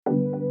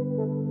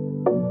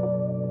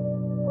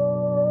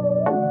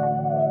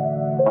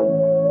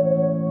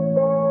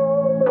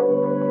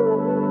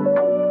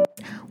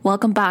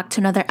Welcome back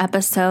to another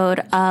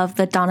episode of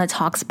the Donna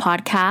Talks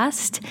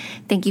podcast.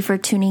 Thank you for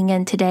tuning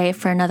in today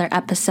for another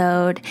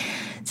episode.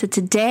 So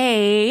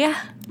today,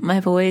 my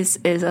voice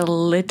is a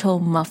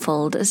little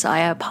muffled, so I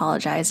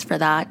apologize for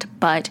that.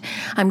 But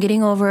I'm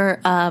getting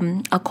over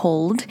a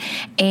cold,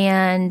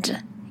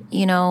 and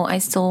I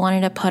still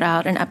wanted to put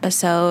out an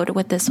episode,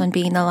 with this one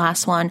being the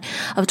last one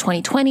of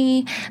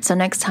 2020. So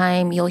next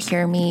time you'll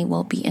hear me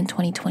will be in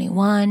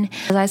 2021.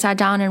 As I sat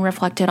down and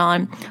reflected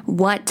on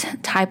what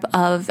type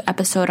of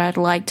episode I'd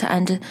like to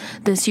end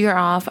this year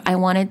off, I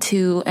wanted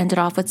to end it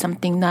off with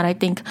something that I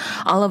think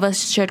all of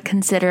us should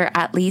consider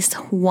at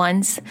least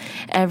once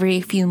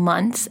every few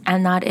months,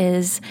 and that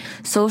is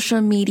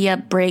social media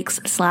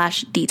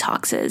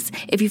breaks/detoxes.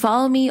 If you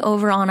follow me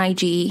over on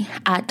IG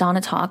at Donna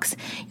Talks,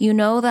 you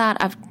know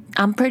that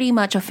I'm pretty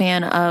much a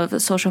fan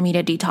of social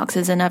media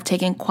detoxes, and I've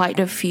taken quite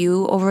a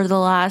few over the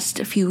last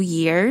few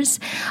years.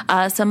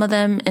 Some of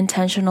them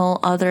intentional,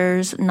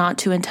 others not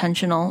too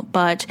intentional,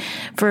 but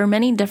for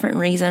many different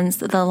reasons.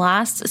 The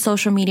last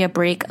social media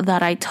break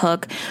that I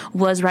took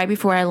was right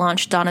before I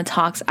launched Donna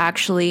Talks,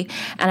 actually,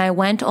 and I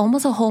went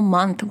almost a whole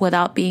month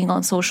without being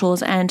on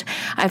socials, and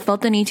I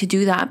felt the need to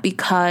do that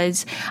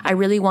because I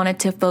really wanted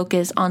to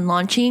focus on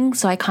launching.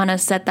 So I kind of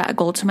set that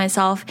goal to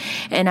myself,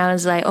 and I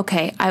was like,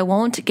 okay, I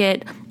won't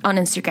get on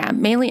Instagram,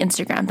 mainly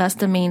Instagram. That's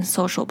the main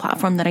social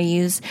platform that I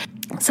use.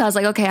 So I was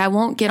like, okay, I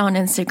won't get on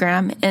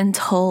Instagram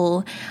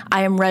until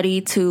I am ready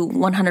to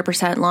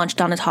 100% launch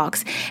Donna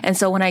Talks. And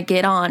so when I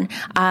get on,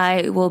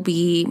 I will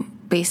be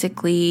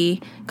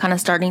basically kind of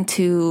starting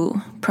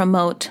to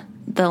promote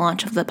the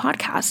launch of the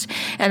podcast.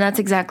 And that's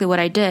exactly what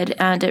I did.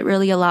 And it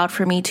really allowed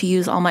for me to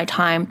use all my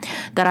time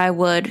that I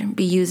would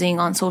be using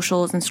on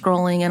socials and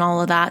scrolling and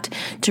all of that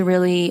to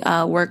really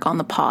work on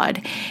the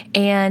pod.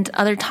 And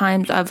other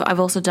times I've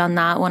also done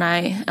that when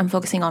I am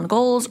focusing on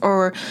goals,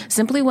 or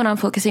simply when I'm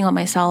focusing on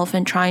myself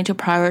and trying to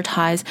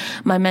prioritize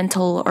my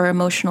mental or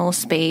emotional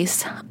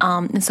space.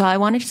 And so I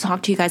wanted to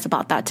talk to you guys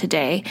about that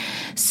today.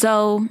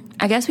 So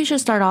I guess we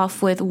should start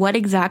off with what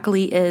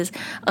exactly is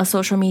a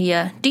social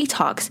media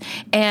detox.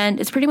 And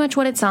it's pretty much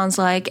what it sounds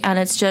like, and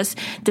it's just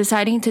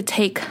deciding to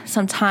take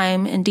some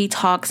time and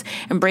detox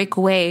and break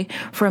away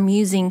from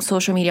using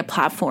social media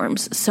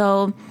platforms.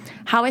 So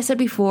how I said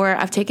before,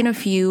 I've taken a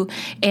few,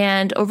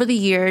 and over the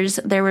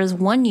years, there was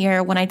 1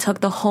 year when I took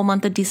the whole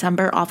month of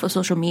December off of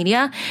social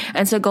media.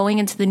 And so going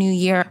into the new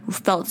year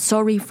felt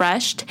so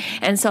refreshed.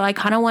 And so I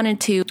kind of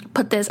wanted to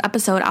put this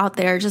episode out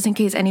there just in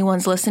case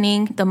anyone's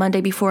listening the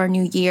Monday before a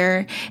new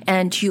year,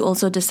 and you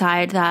also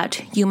decide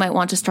that you might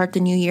want to start the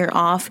new year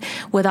off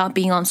without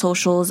being on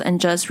socials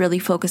and just really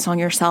focus on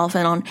yourself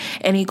and on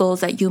any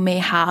goals that you may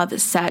have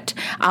set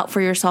out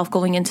for yourself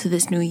going into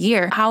this new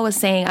year. How I was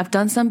saying, I've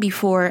done some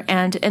before,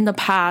 and in the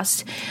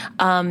past,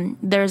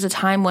 there's a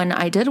time when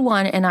I did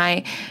one, and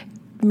I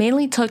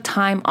mainly took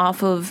time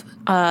off of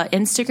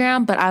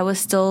Instagram, but I was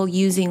still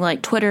using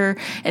like Twitter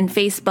and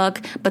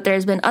Facebook. But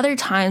there's been other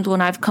times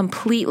when I've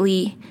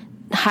completely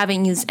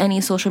haven't used any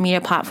social media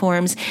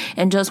platforms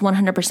and just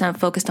 100%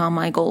 focused on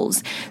my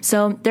goals.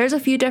 So there's a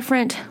few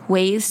different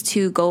ways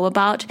to go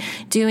about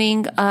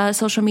doing a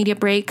social media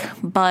break,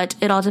 but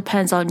it all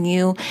depends on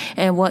you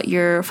and what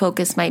your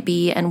focus might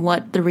be and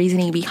what the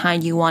reasoning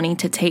behind you wanting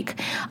to take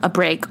a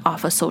break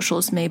off of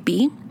socials may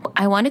be.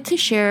 I wanted to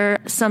share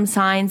some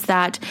signs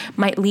that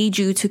might lead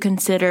you to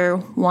consider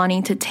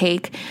wanting to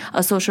take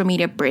a social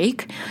media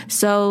break.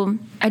 So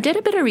I did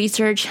a bit of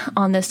research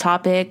on this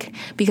topic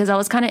because I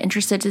was kind of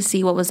interested to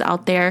see what was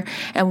out there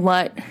and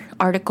what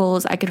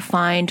articles I could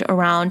find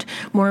around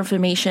more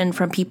information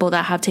from people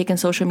that have taken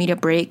social media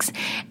breaks,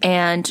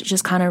 and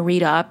just kind of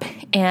read up.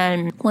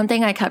 And one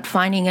thing I kept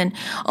finding in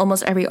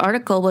almost every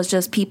article was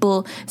just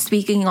people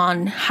speaking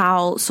on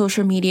how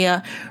social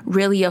media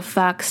really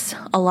affects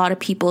a lot of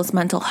people's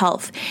mental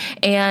health.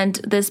 And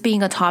this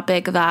being a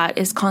topic that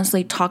is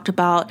constantly talked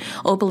about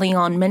openly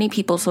on many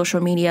people's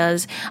social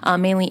medias,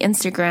 mainly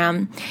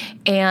Instagram,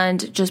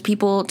 and just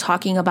people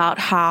talking about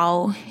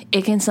how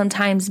it can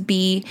sometimes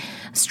be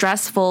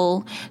stressful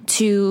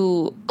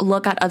to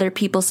look at other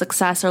people's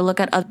success or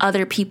look at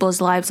other people's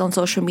lives on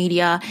social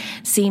media,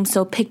 seem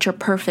so picture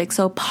perfect,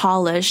 so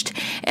polished,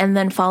 and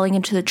then falling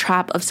into the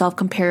trap of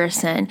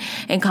self-comparison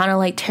and kind of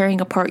like tearing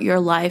apart your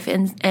life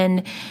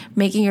and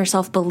making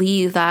yourself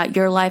believe that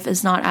your life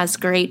is not as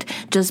great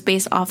just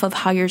based off of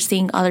how you're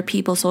seeing other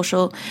people's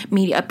social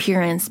media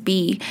appearance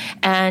be.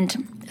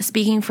 And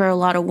speaking for a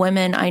lot of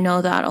women, I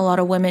know that a lot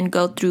of women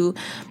go through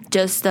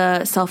just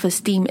the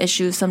self-esteem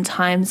issues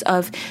sometimes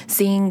of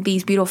seeing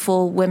these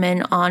beautiful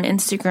women on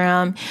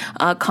Instagram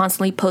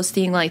constantly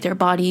posting like their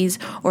bodies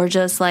or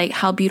just like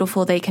how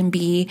beautiful they can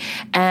be,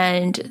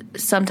 and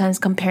sometimes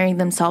comparing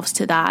themselves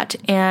to that.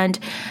 And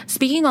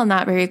speaking on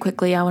that very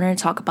quickly, I wanted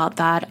to talk about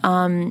that.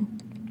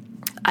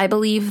 I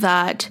believe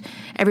that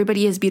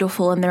everybody is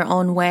beautiful in their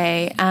own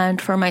way. And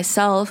for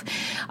myself,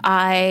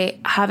 I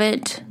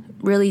haven't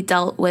really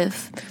dealt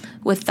with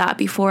with that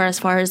before, as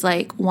far as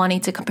like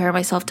wanting to compare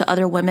myself to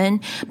other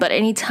women. But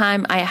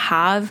anytime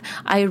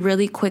I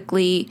really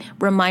quickly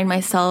remind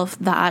myself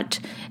that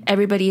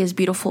everybody is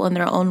beautiful in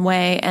their own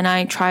way. And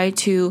I try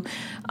to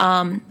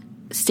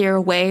steer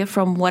away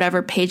from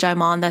whatever page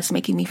I'm on that's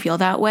making me feel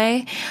that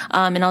way.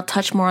 And I'll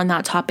touch more on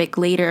that topic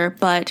later.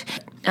 But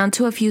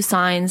onto a few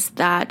signs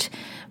that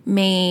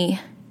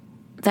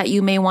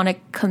you may want to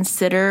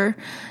consider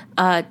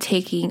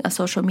taking a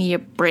social media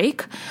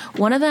break.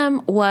 One of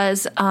them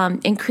was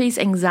increased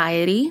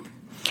anxiety,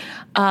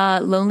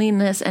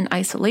 loneliness and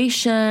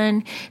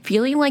isolation,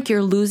 feeling like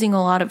you're losing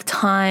a lot of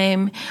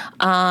time,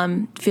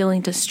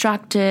 feeling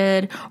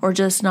distracted or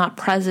just not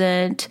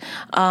present,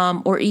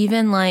 or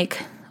even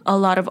like a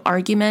lot of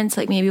arguments,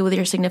 like maybe with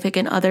your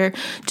significant other,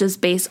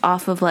 just based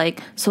off of like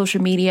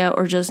social media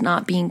or just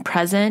not being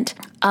present.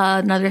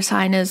 Another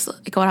sign is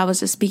like what I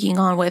was just speaking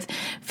on with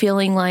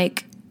feeling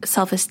like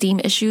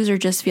self-esteem issues, or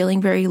just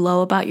feeling very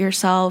low about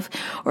yourself,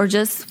 or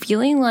just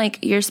feeling like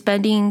you're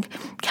spending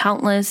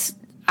countless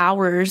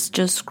hours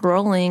just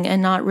scrolling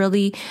and not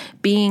really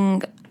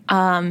being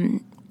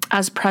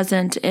as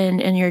present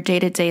in your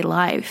day-to-day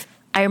life.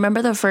 I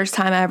remember the first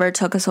time I ever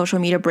took a social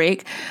media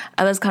break,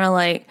 I was kind of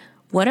like,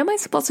 what am I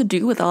supposed to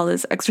do with all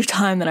this extra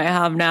time that I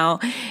have now?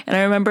 And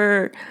I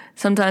remember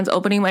sometimes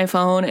opening my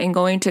phone and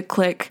going to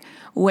click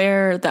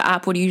where the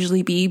app would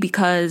usually be,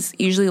 because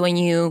usually when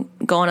you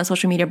go on a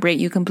social media break,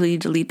 you completely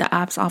delete the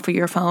apps off of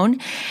your phone,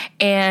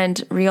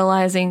 and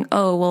realizing,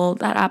 oh, well,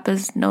 that app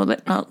is no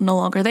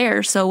longer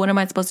there. So what am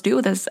I supposed to do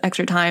with this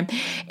extra time?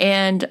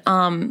 And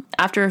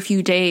after a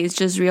few days,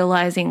 just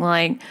realizing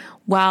like,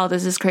 wow,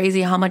 this is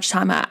crazy how much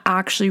time I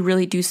actually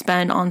really do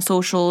spend on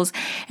socials.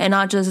 And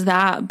not just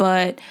that,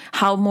 but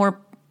how more,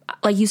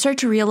 like, you start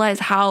to realize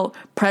how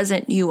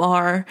present you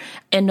are,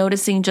 and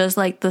noticing just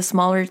like the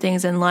smaller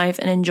things in life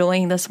and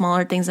enjoying the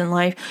smaller things in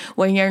life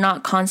when you're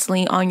not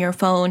constantly on your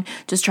phone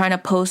just trying to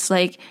post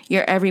like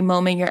your every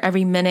moment, your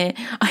every minute,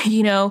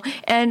 you know.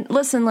 And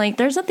listen, like,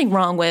 there's nothing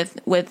wrong with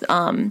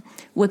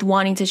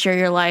wanting to share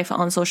your life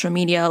on social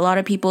media. A lot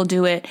of people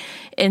do it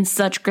in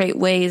such great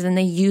ways, and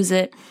they use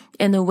it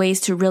in the ways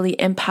to really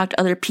impact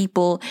other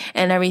people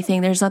and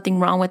everything. There's nothing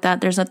wrong with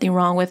that. There's nothing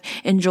wrong with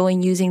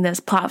enjoying using this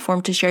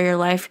platform to share your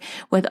life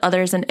with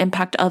others and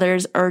impact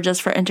others, or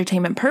just for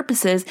entertainment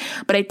purposes.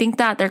 But I think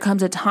that there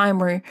comes a time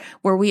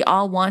where we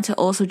all want to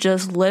also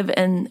just live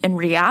in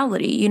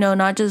reality, you know,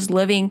 not just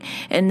living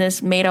in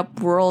this made up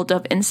world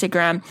of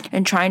Instagram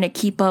and trying to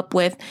keep up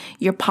with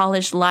your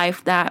polished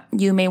life that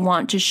you may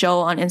want to show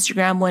on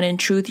Instagram, when in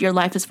truth, your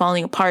life is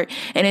falling apart.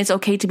 And it's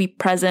okay to be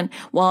present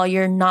while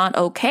you're not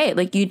okay.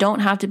 Like, you don't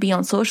have to be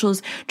on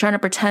socials trying to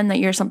pretend that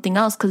you're something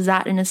else, because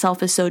that in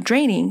itself is so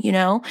draining, you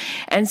know?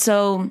 And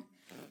so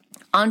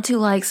onto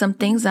like some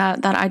things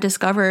that I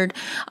discovered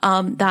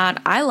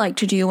that I like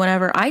to do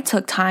whenever I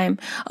took time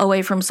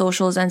away from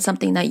socials, and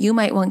something that you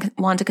might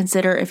want to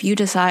consider if you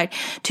decide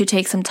to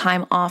take some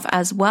time off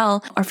as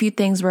well. Are a few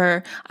things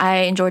where I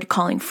enjoyed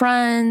calling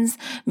friends,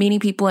 meeting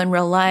people in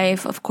real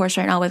life. Of course,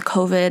 right now with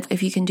COVID,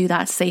 if you can do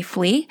that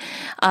safely,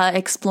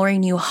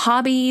 exploring new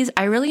hobbies.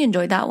 I really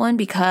enjoyed that one,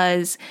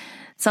 because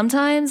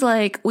sometimes,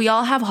 like, we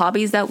all have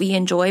hobbies that we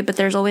enjoy, but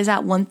there's always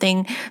that one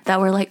thing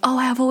that we're like, oh,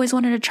 I've always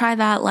wanted to try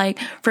that. Like,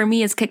 for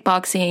me, it's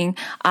kickboxing.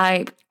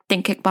 I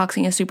think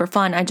kickboxing is super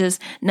fun. I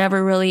just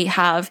never really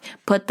have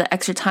put the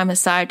extra time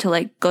aside to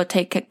like go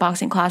take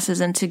kickboxing classes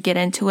and to get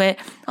into it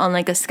on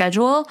like a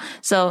schedule.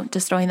 So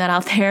just throwing that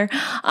out there.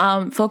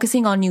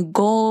 Focusing on new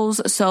goals.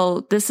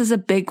 So this is a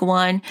big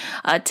one.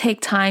 Take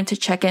time to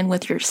check in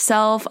with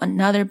yourself.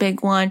 Another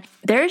big one.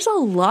 There's a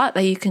lot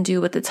that you can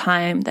do with the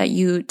time that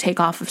you take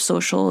off of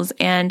socials.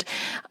 And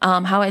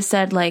how I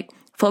said, like,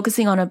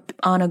 focusing on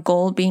a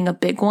goal being a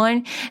big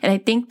one. And I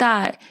think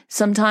that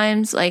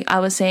sometimes, like I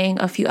was saying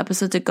a few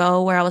episodes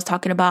ago, where I was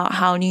talking about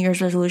how New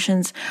Year's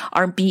resolutions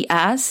are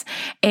BS.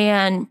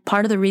 And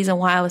part of the reason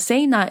why I was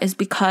saying that is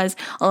because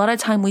a lot of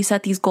time we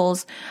set these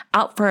goals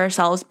out for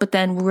ourselves, but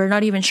then we're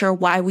not even sure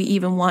why we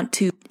even want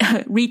to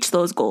reach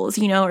those goals,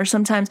 you know, or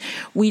sometimes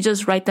we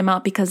just write them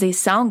out because they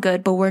sound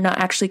good, but we're not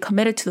actually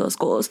committed to those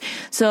goals.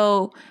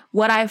 So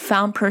what I've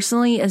found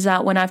personally is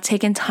that when I've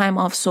taken time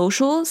off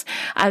socials,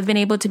 I've been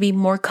able to be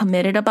more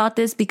committed about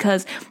this,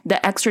 because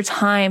the extra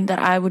time that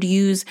I would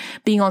use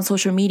being on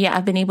social media,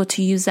 I've been able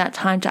to use that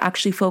time to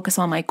actually focus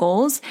on my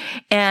goals.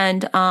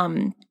 And,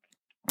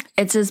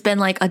 it's just been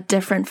like a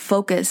different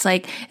focus.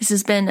 Like, it's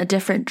just been a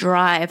different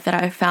drive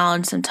that I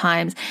found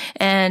sometimes.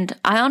 And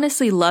I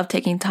honestly love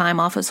taking time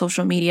off of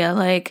social media.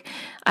 Like,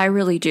 I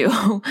really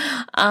do.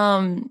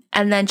 And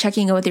then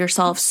checking in with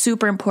yourself,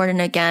 super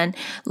important again,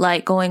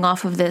 like going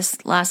off of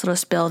this last little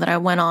spill that I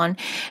went on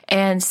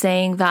and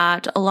saying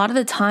that a lot of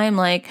the time,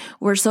 like,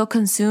 we're so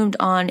consumed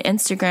on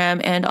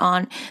Instagram and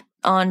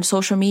on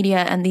social media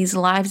and these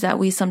lives that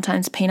we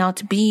sometimes paint out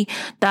to be,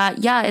 that,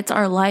 yeah, it's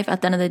our life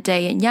at the end of the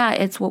day. And yeah,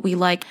 it's what we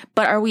like,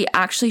 but are we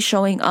actually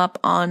showing up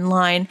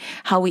online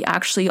how we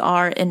actually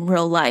are in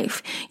real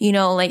life? You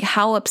know, like,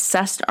 how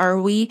obsessed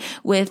are we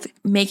with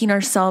making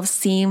ourselves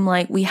seem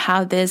like we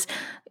have this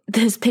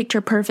this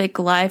picture perfect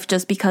life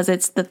just because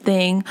it's the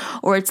thing,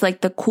 or it's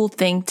like the cool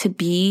thing to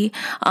be,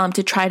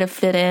 to try to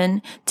fit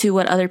in to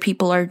what other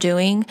people are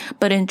doing.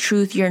 But in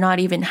truth, you're not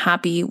even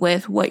happy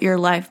with what your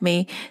life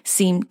may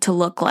seem to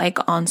look like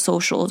on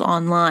socials,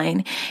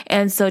 online.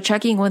 And so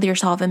checking with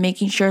yourself and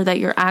making sure that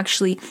you're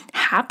actually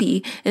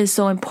happy is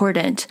so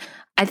important.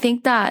 I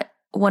think that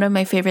one of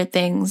my favorite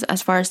things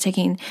as far as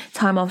taking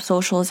time off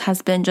socials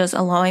has been just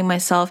allowing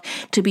myself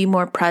to be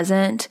more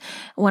present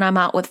when I'm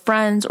out with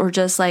friends, or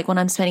just like when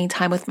I'm spending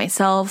time with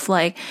myself,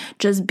 like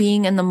just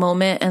being in the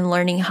moment and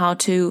learning how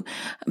to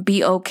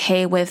be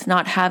okay with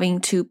not having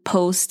to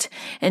post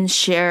and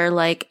share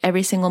like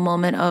every single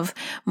moment of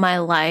my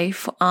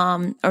life,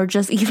 or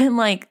just even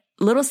like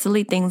little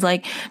silly things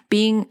like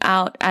being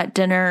out at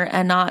dinner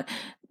and not,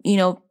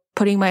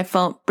 bringing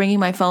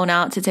my phone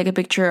out to take a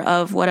picture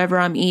of whatever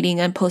I'm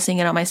eating and posting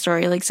it on my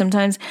story. Like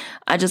sometimes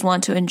I just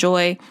want to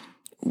enjoy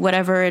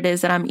whatever it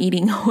is that I'm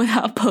eating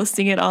without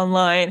posting it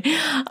online,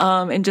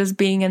 and just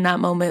being in that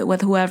moment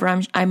with whoever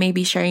I may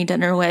be sharing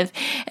dinner with,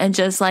 and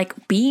just like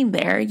being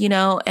there,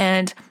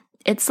 and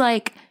it's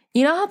like,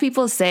 how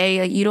people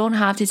say like, you don't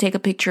have to take a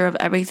picture of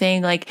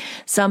everything. Like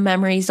some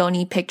memories don't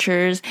need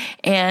pictures.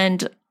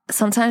 And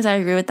sometimes I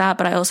agree with that,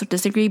 but I also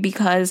disagree,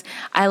 because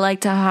I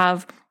like to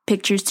have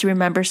pictures to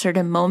remember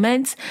certain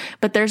moments,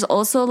 but there's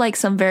also like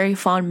some very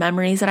fond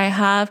memories that I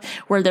have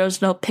where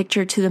there's no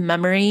picture to the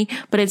memory,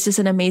 but it's just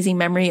an amazing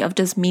memory of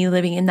just me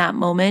living in that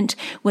moment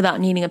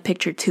without needing a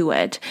picture to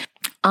it.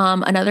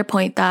 Another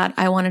point that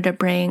I wanted to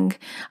bring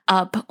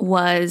up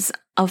was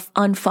of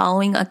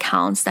unfollowing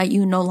accounts that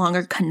you no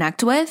longer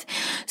connect with.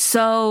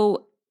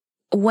 So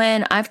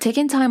when I've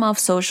taken time off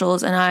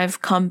socials and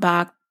I've come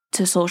back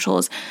to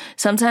socials,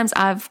 sometimes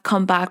I've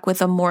come back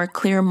with a more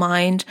clear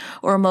mind,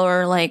 or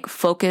more like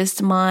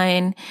focused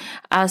mind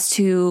as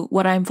to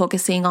what I'm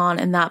focusing on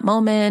in that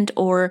moment,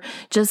 or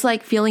just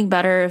like feeling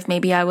better if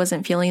maybe I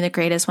wasn't feeling the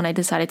greatest when I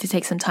decided to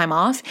take some time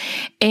off.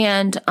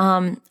 And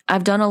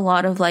I've done a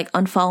lot of like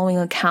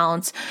unfollowing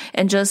accounts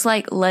and just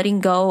like letting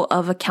go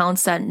of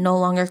accounts that no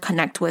longer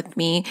connect with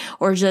me,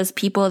 or just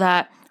people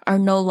that are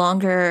no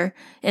longer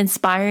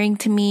inspiring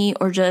to me,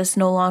 or just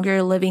no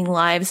longer living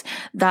lives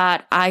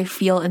that I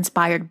feel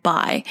inspired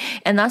by.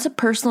 And that's a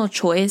personal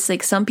choice.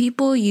 Like some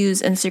people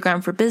use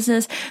Instagram for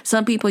business.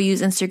 Some people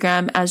use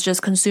Instagram as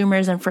just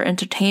consumers and for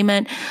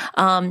entertainment.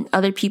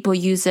 Other people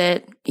use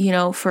it,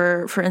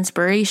 for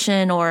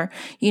inspiration, or,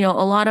 a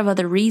lot of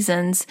other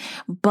reasons.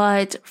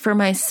 But for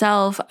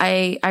myself,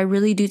 I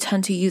really do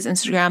tend to use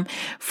Instagram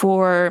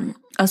for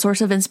a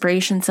source of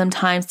inspiration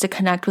sometimes, to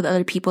connect with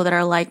other people that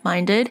are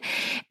like-minded.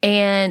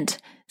 And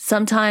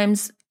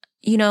sometimes,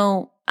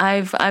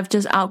 I've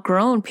just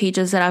outgrown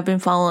pages that I've been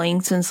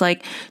following since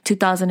like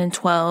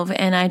 2012.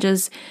 And I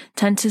just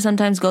tend to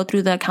sometimes go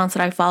through the accounts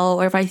that I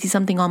follow, or if I see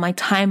something on my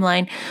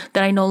timeline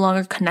that I no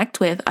longer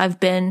connect with, I've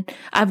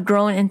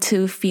grown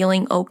into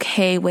feeling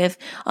okay with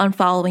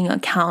unfollowing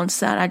accounts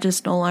that I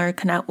just no longer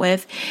connect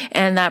with.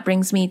 And that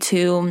brings me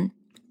to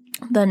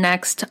the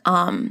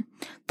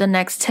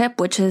next tip,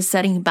 which is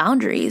setting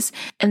boundaries.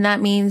 And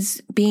that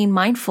means being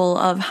mindful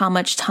of how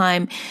much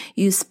time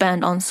you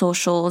spend on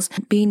socials,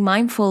 being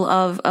mindful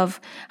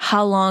of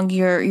how long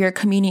you're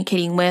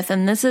communicating with.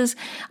 And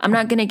I'm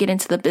not going to get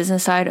into the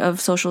business side of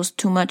socials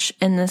too much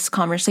in this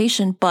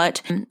conversation,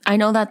 but I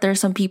know that there's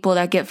some people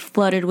that get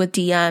flooded with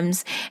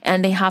DMs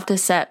and they have to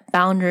set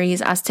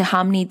boundaries as to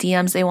how many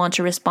DMs they want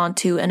to respond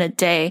to in a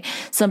day.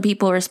 Some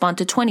people respond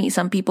to 20.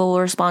 Some people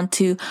will respond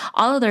to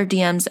all of their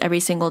DMs every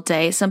single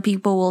day. Some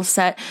people will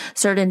set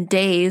certain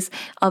days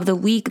of the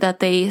week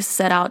that they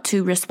set out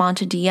to respond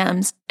to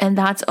DMs. And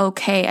that's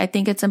okay. I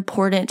think it's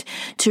important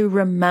to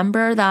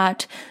remember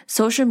that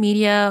social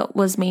media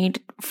was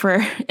made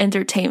for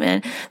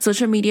entertainment.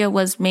 Social media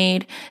was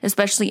made,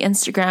 especially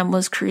Instagram,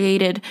 was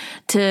created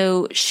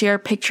to share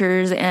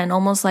pictures and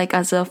almost like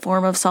as a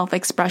form of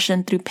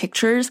self-expression through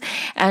pictures.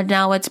 And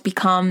now it's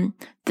become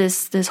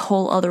this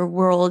whole other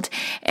world,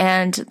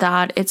 and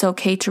that it's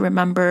okay to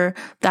remember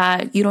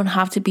that you don't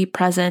have to be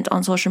present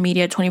on social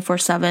media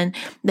 24/7,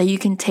 that you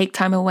can take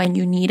time away when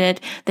you need it,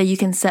 that you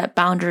can set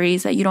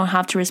boundaries, that you don't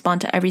have to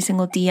respond to every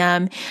single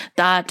DM,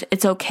 that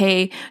it's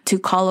okay to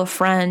call a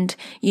friend,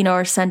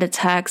 or send a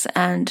text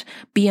and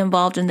be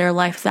involved in their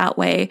life that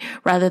way,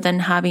 rather than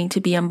having to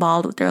be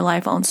involved with their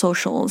life on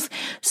socials.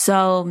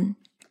 So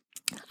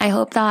I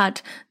hope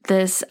that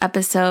this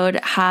episode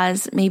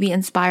has maybe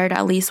inspired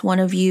at least one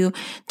of you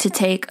to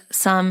take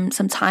some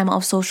time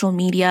off social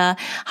media.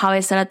 How I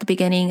said at the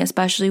beginning,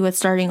 especially with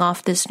starting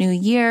off this new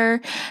year,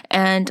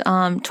 and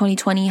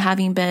 2020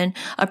 having been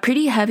a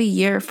pretty heavy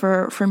year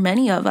for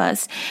many of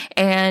us.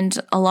 And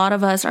a lot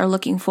of us are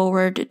looking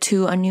forward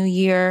to a new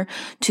year,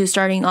 to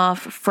starting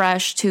off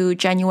fresh, to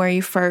January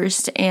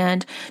 1st,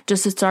 and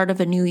just the start of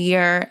a new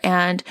year.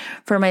 And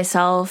for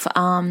myself,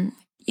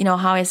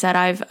 how I said,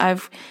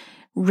 I've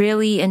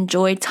really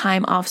enjoyed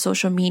time off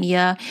social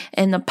media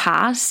in the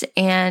past.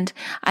 And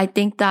I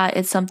think that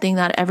it's something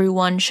that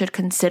everyone should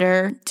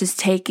consider, just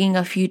taking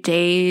a few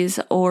days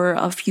or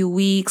a few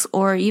weeks,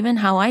 or even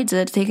how I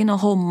did, taking a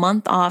whole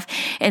month off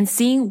and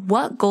seeing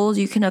what goals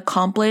you can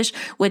accomplish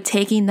with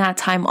taking that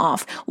time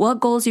off,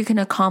 what goals you can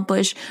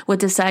accomplish with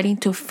deciding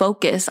to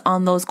focus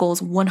on those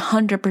goals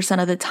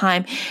 100% of the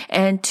time,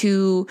 and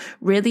to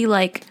really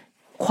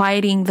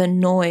quieting the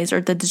noise or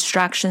the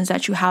distractions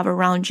that you have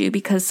around you,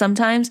 because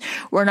sometimes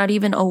we're not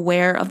even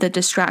aware of the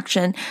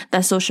distraction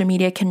that social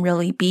media can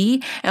really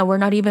be. And we're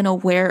not even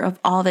aware of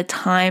all the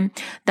time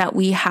that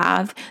we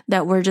have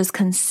that we're just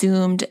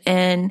consumed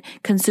in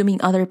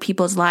consuming other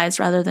people's lives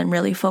rather than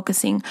really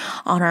focusing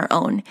on our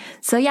own.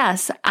 So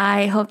yes,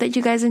 I hope that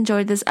you guys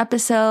enjoyed this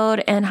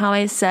episode. And how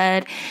I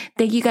said,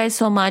 thank you guys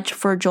so much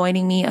for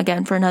joining me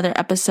again for another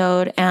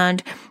episode.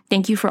 And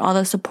thank you for all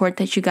the support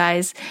that you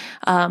guys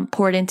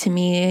poured into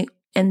me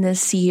in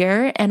this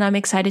year. And I'm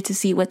excited to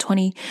see what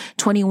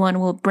 2021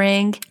 will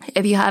bring.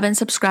 If you haven't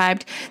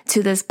subscribed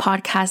to this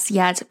podcast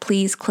yet,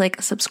 please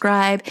click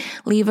subscribe,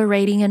 leave a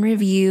rating and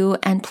review,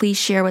 and please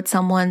share with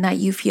someone that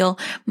you feel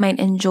might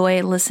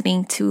enjoy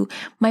listening to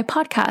my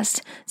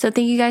podcast. So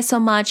thank you guys so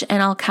much,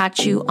 and I'll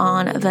catch you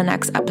on the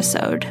next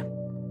episode.